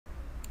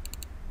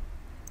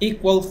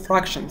equal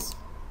fractions.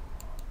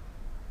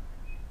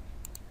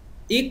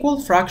 Equal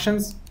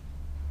fractions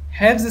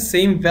have the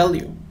same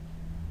value,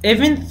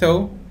 even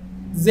though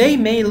they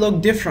may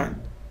look different.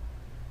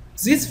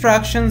 These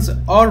fractions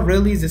are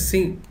really the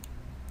same.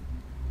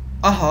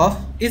 A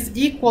half is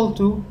equal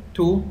to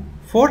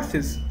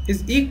 2/4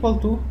 is equal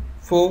to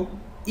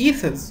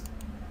 4/8.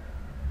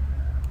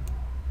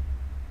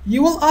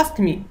 You will ask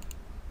me,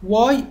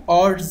 why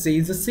are they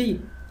the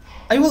same?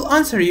 I will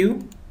answer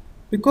you,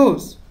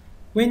 because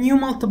when you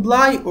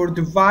multiply or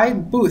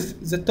divide both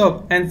the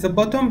top and the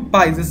bottom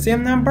by the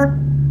same number,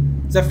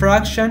 the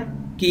fraction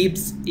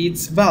keeps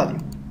its value.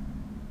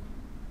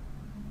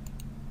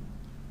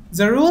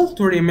 The rule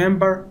to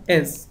remember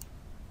is: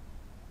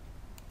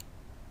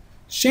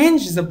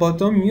 change the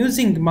bottom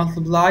using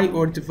multiply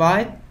or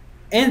divide,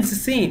 and the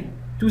same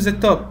to the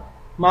top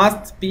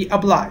must be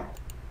applied.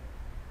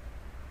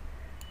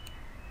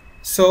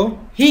 So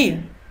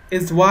here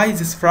is why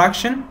these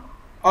fractions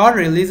are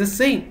really the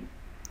same.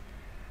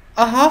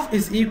 A half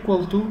is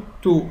equal to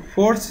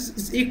 2/4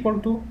 is equal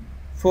to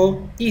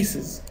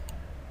 4/8.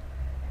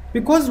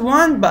 Because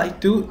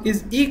 1/2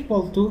 is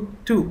equal to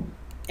 2,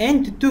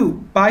 and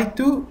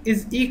 2/2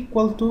 is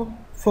equal to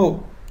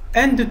 4,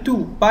 and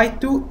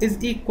 2/2 is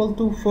equal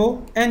to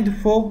 4, and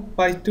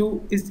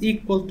 4/2 is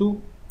equal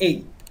to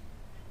 8.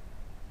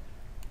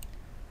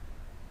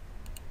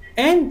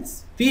 And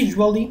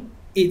visually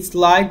it's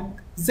like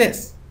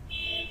this: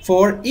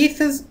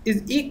 4/8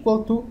 is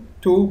equal to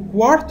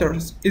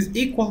 2/4 is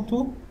equal to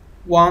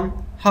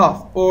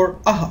 1/2 or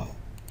a half.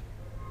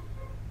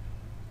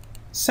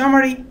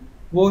 Summary: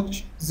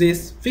 watch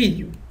this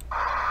video.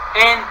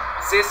 And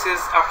this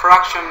is a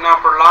fraction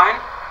number line.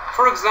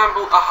 For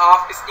example, a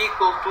half is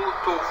equal to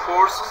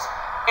 2/4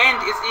 and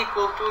is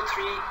equal to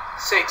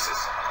 3/6,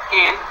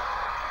 and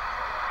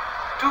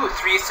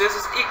 2/3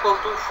 is equal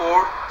to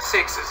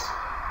 4/6,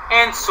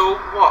 and so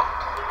what?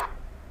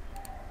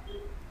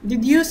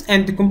 Deduce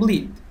and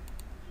complete.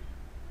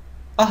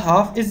 A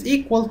half is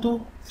equal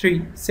to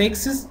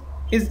 3/6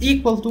 is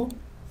equal to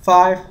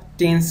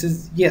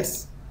 5/10.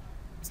 Yes.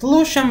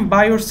 Solution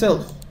by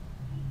yourself.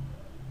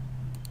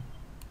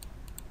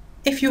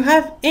 If you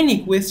have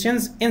any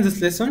questions in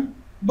this lesson,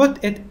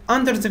 put it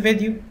under the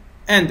video,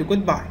 and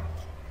goodbye.